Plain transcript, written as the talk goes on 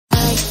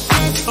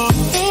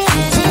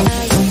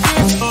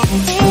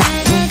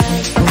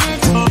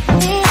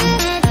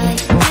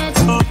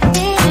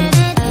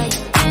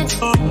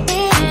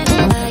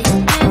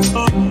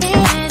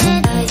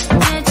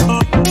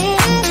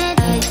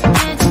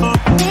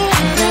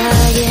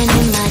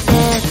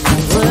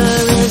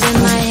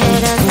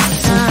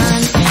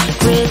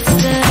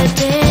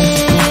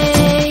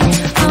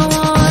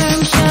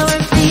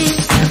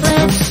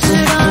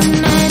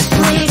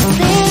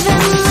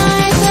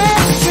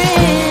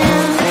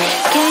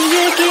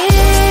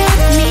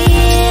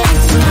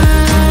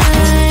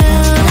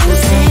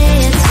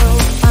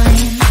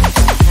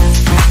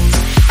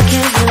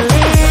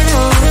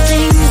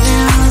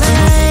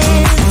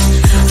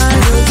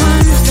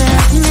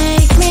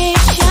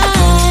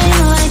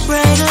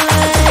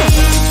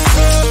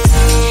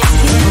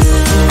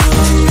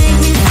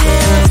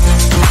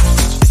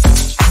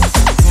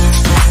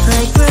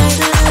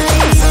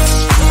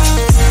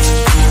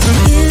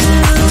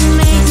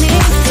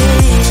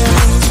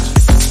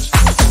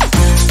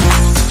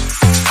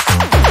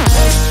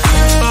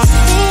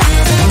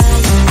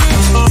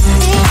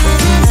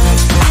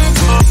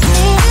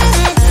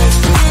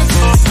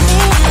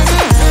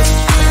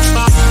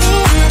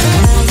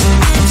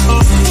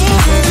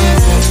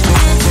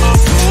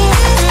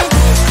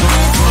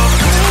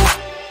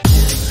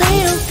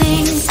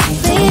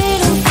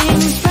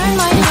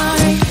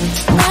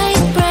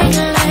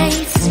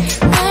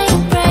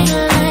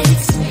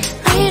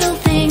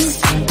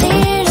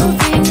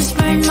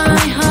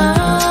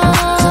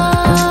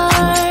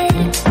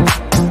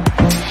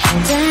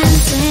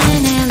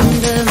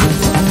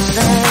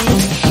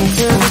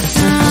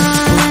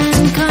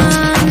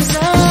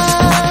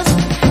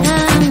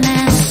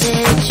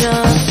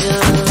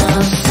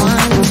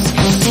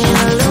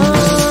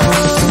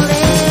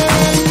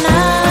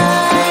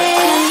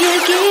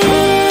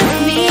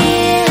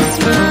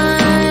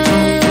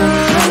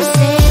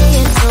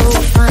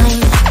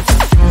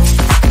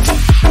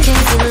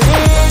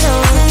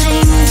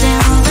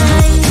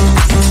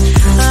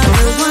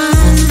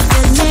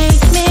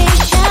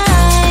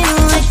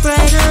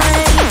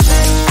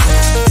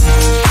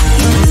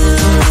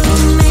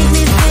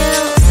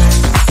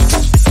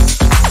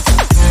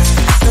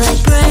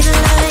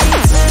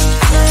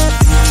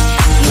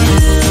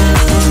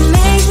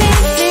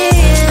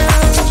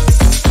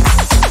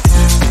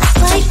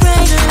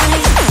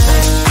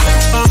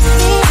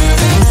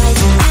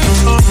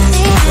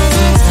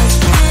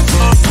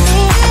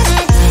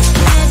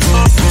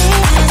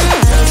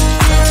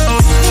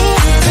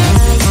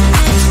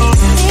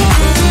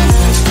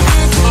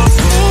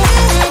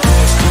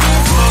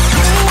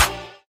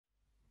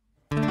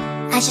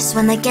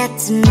when they get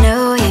to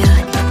know you,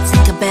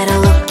 take a better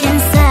look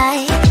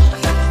inside.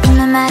 And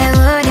no matter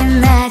what,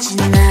 imagine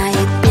now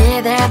you'd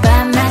be there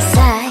by my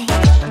side.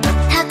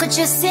 How could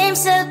you seem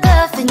so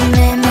perfect? You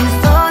made me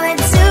fall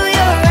into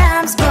your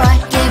arms, boy.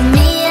 Give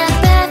me a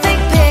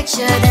perfect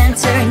picture, then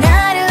turn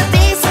out to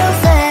be so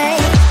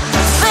fake.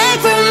 Fake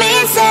for me,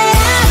 say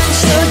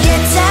you'll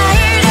get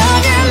tired of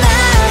your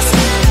lies.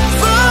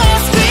 Full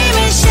of scream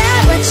and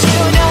shout, but you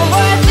don't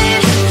worth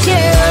it.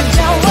 You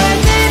don't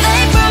worth it.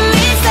 Fake for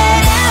me, say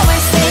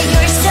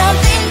you're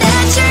something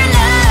that you're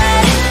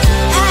not.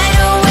 I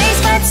don't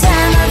waste my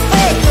time on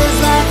fake, 'cause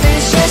life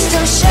is just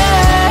too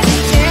short.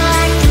 You're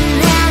like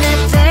another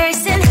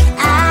person.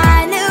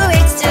 I knew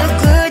it's too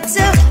good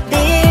to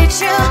be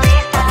true.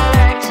 I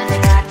learned to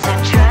not to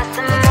trust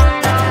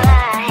someone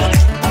online.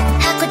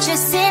 How could you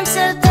seem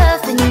so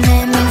tough and you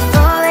made me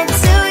fall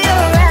into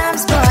your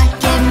arms, boy?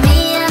 Give me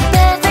a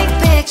perfect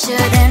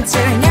picture, then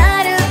turn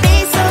out to be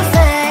so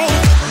fake.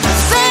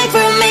 Fake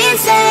for me,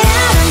 say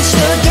don't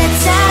you get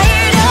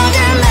tired of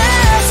your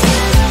lies?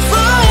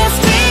 Full of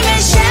scream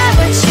and shout,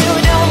 but you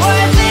don't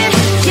worth it.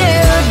 You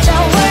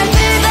don't worth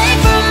it. Fake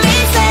for me,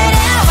 say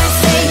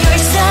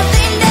you're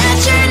something that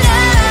you're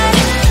not.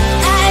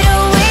 I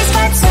don't waste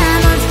my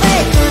time on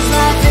fake, 'cause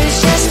life is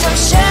just too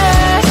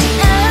short.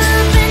 I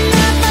open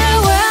up my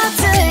world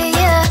to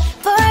you,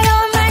 poured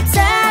all my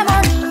time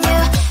on you,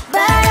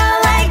 but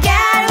all I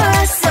got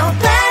was so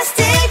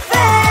plastic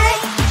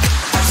fake.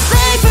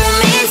 Fake for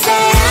me,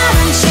 say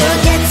don't you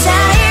get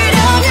tired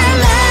of your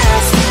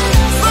lies?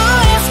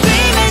 Full of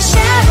scream and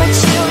shout, but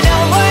you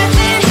don't worth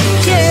it.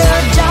 You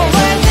don't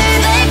worth it.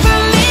 Fake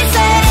for me,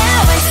 say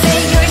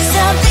you're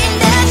something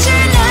that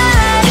you're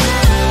not.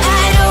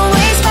 I don't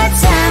waste my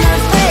time on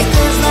fake,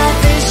 'cause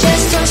life is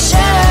just too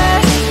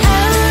short.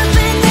 I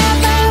opened up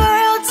my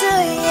world to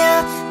you,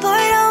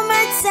 poured all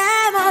my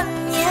time on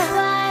you.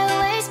 Why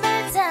waste my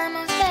time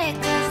on fake,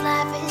 'cause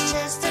life is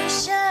just too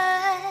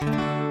short.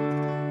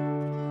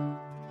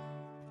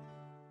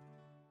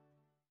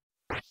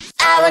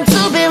 I want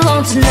to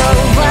belong to no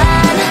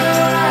one.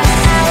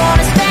 I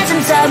wanna spend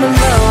some time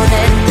alone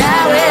and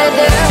die with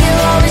you. You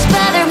always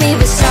bother me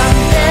with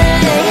something.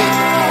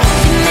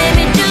 You made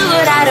me do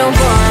what I don't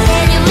want,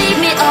 and you leave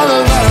me all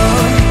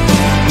alone.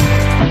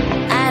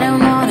 I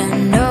don't wanna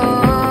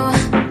know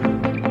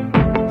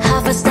how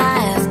fast I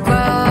have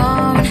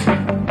grown.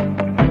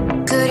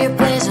 Could you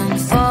please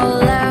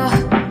unfollow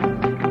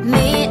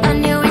me on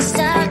your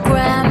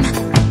Instagram?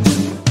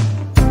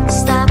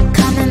 Stop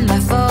commenting my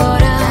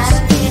photos,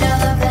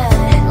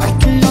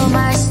 liking all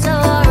my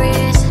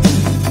stories.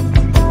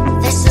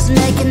 This is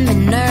making me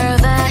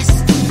nervous.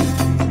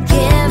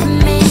 Give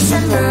me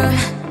some room.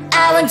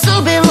 I want to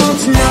belong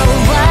to no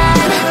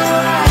one.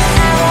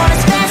 I wanna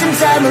spend some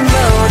time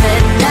alone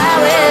and not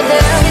with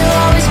you. You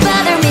always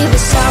bother me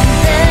with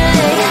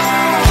something.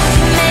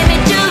 You made me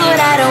do what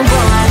I don't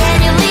want, and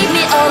you leave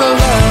me all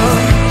alone.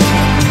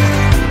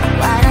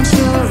 Why don't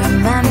you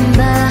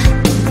remember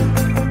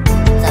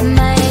that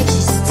my age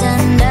is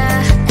tender?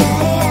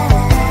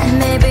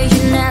 Maybe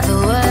you never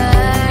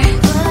were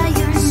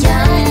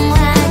young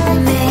like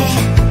me,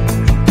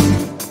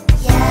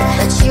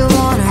 but you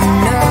wanna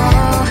know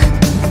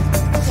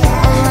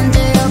all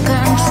under your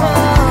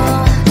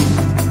control.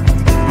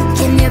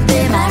 Can you be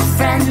my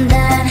friend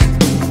then,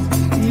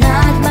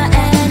 not my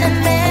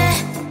enemy?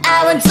 I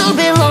want to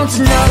belong to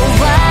no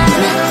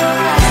one.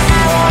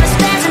 I wanna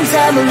spend some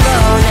time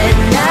alone and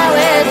not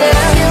with you.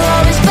 You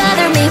always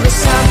bother me with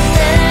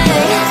something.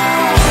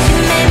 You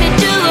made me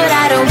do what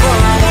I don't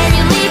want, and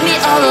you leave me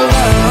all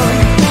alone.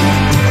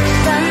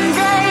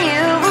 Someday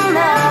you will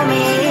know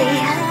me.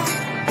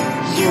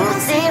 You'll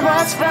see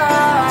what's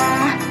wrong.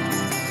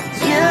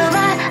 You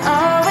might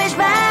always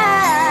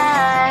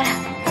right,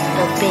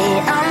 but be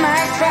on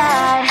my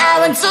side. I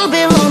want to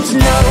belong to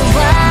no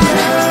one.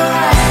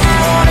 I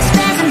wanna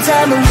spend some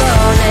time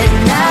alone and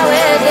not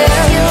with you.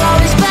 You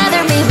always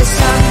bother me with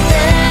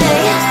something.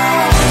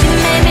 You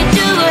made me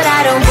do what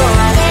I don't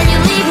want, and you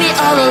leave me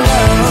all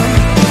alone.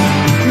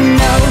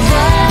 No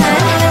one.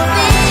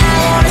 I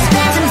wanna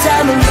spend some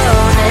time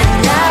alone and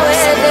not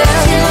with you.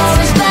 You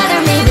always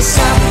bother me with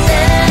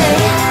something.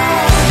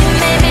 You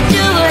made me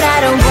do what I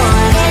don't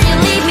want, and you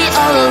leave me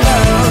all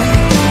alone.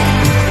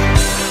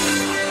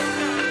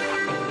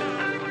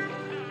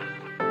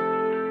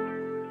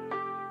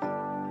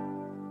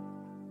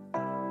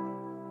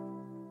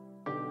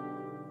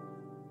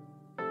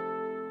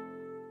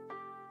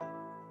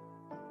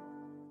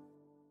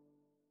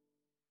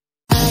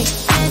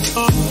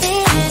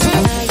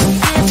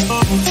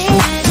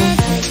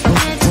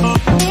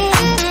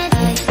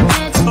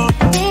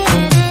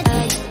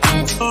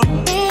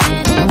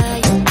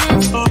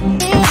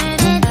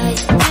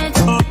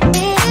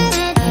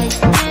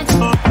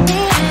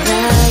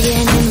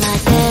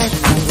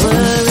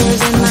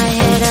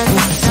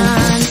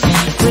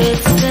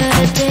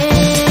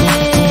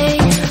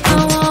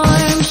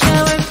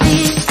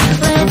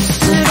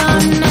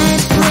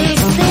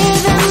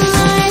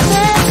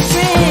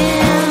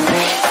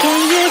 Can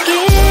you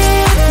give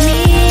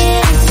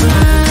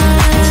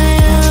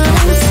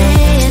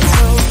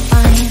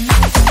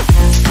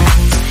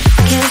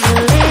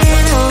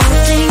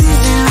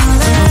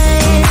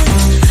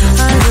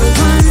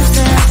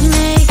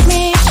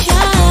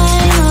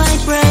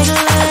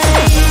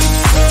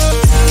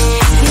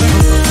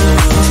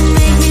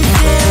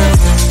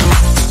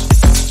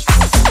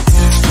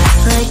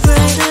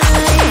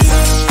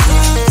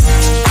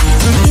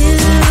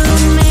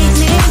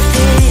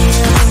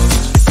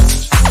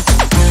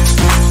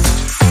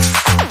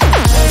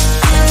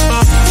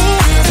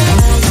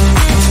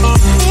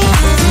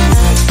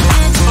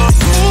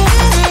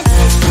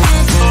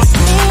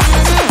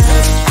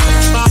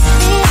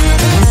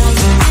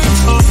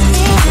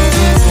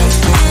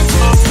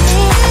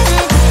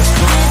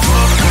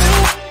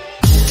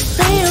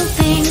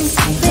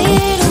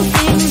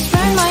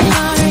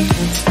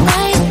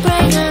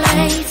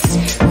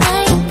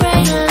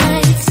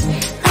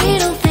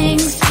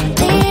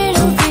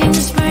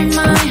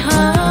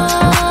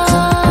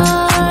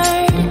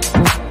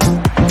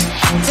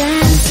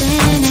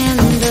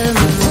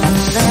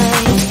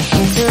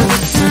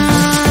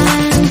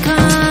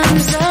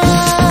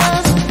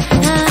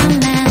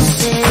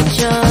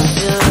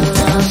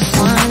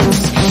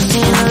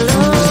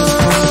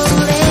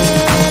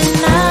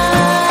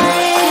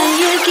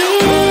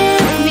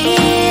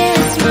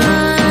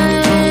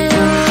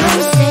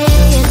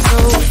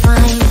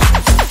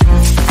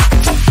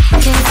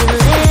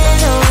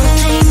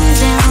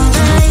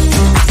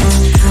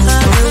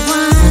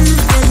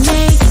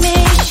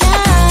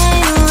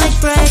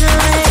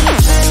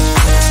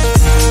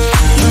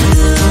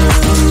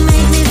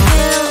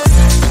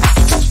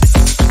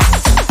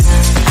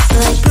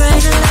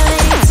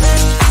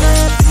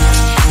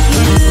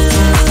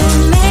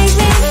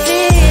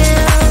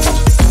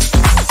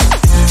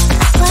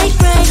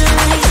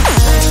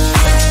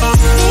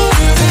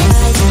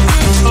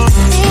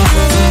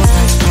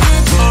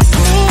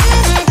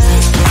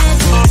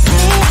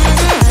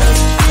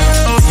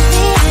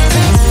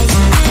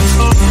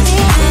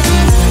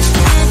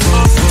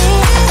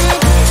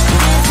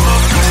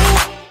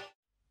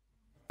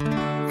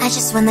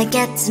wanna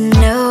get to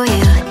know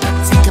you,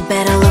 take a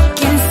better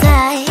look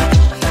inside.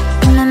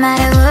 No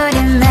matter what,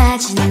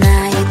 imagine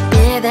now you'd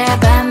be there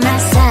by my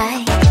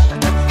side.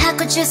 How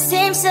could you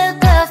seem so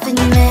good when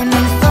you made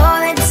me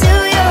fall into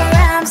your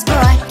arms,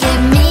 boy?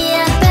 Give me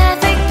a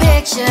perfect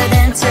picture,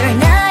 then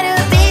turn out to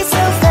be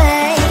so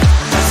fake.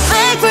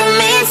 Fake for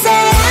me,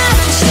 say I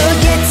should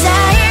get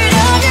tired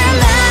of your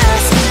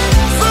lies.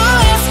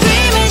 Boy, I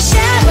scream and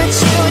shout, but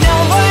you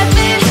don't worth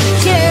it.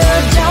 You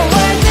don't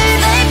worth it.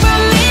 Fake for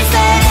me,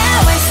 say I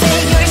would say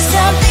you're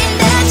something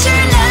that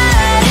you're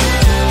not.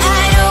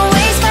 I don't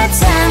waste my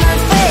time on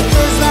fake,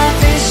 'cause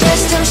life is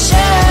just too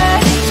short.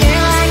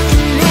 You're like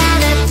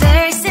another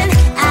person.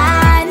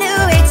 I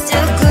knew it's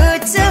too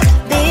good to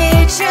be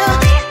true.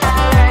 I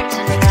learned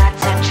to not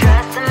to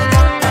trust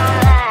someone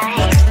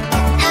online.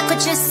 How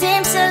could you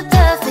seem so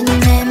good when you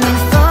made me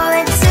fall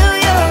into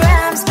your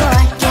arms,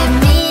 boy? Give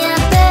me a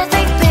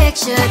perfect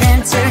picture, then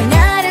turn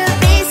out to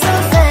be so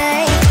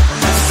fake.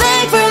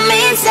 Fake for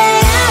me, say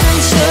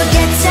haven't you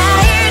get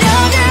tired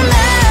of your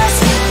lies?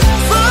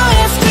 Boy,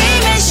 I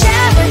scream and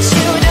shout, but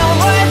you don't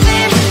worth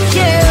it.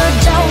 You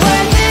don't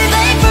worth it.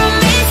 Fake for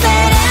me,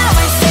 say I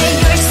would say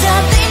you're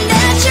something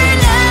that you're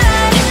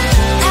not.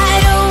 I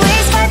don't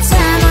waste my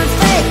time on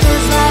fake,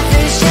 'cause life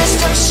is just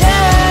too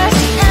short.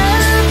 I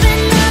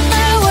open up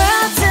my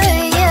world to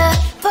you,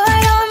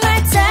 poured all my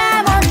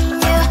time on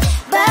you,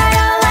 but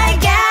all I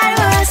got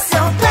was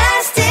so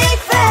plastic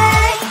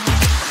fake.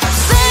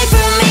 Fake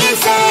for me,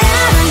 say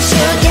haven't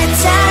you get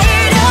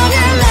tired of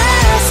your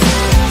lies?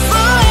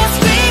 Boy, I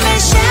scream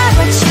and shout,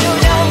 but you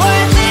don't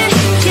worth it.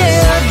 You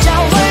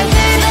don't worth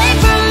it. Fake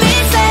for me,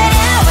 say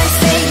I would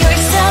say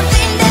you're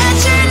something that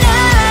you're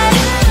not.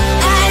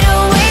 I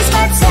don't waste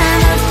my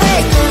time on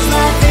fake, 'cause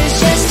life is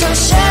just too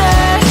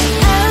short.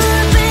 I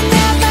open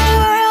up my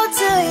world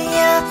to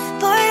you,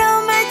 poured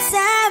all my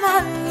time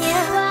on you.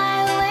 Why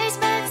waste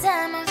my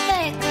time on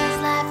fake, 'cause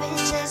life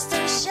is just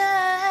too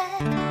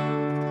short.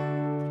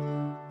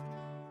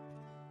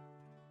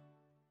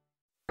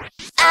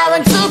 I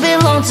want to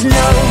belong to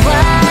no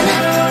one.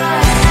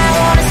 I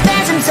wanna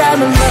spend some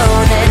time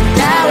alone and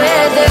not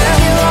with you.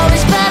 You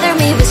always bother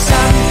me with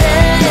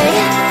something.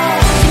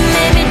 You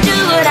made me do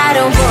what I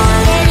don't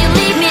want, and you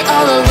leave me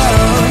all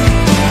alone.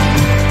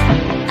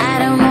 I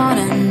don't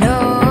wanna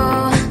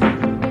know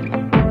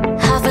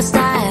how fast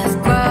I have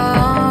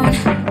grown.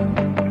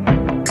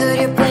 Could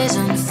you please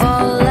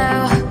unfollow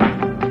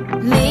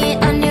me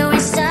on your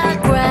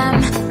Instagram?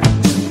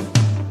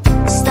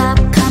 Stop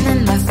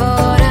commenting my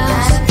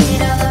photos. I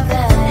need all of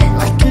that.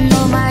 Like you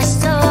know my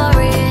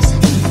stories.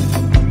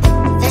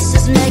 This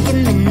is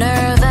making me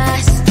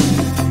nervous.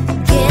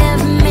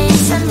 Give me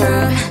some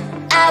room.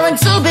 I want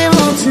to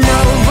belong to no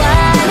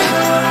one.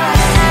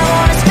 I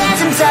wanna spend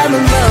some time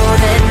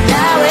alone and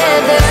not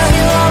with you.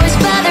 You always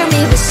bother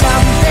me with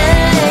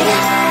something.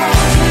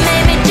 You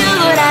made me do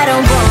what I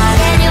don't want,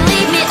 and you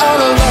leave me all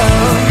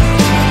alone.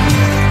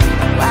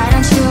 Why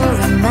don't you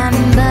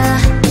remember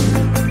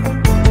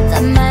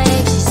that my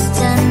age is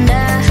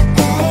tender?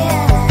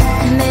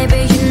 Maybe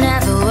you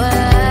never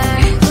were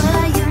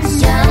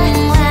young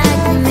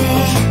like me,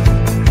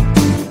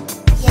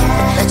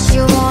 but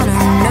you wanna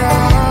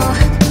know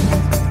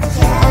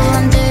all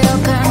under your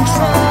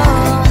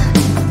control.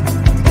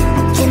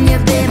 Can you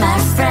be my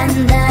friend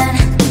then,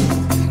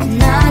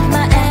 not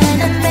my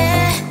enemy?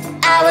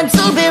 I want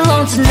to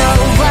belong to no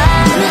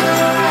one.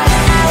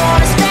 I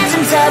wanna spend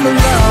some time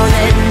alone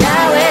and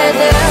not with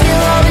you. You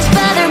always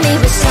bother me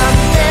with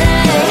something.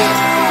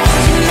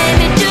 You made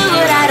me do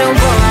what I don't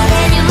want,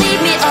 and you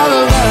leave me all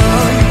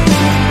alone.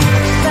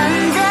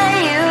 Someday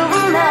you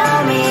will know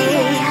me.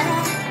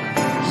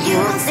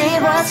 You'll see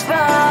what's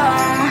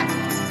wrong.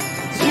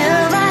 You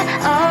might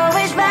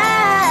always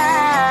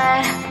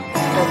right,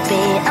 but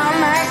be on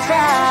my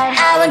side.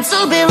 I want to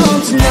belong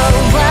to no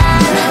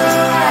one.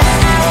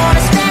 I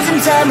wanna spend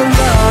some time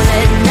alone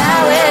and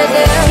not with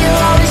you. You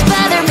always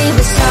bother me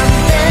with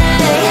something.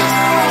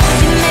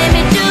 You made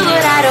me do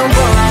what I don't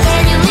want,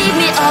 and you leave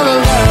me all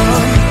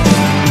alone.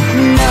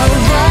 No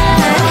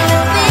one.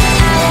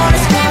 I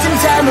wanna spend some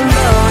time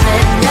alone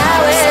and not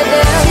with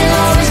you. You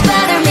always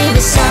bother me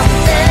with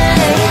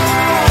something.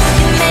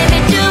 You made me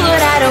do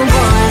what I don't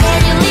want,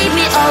 and you leave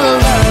me all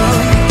alone.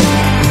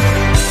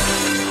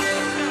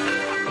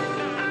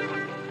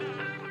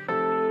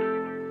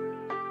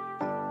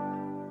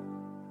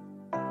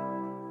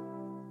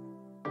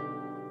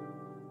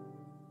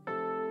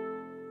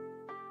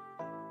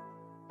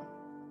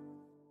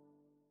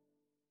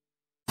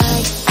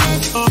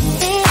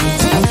 It's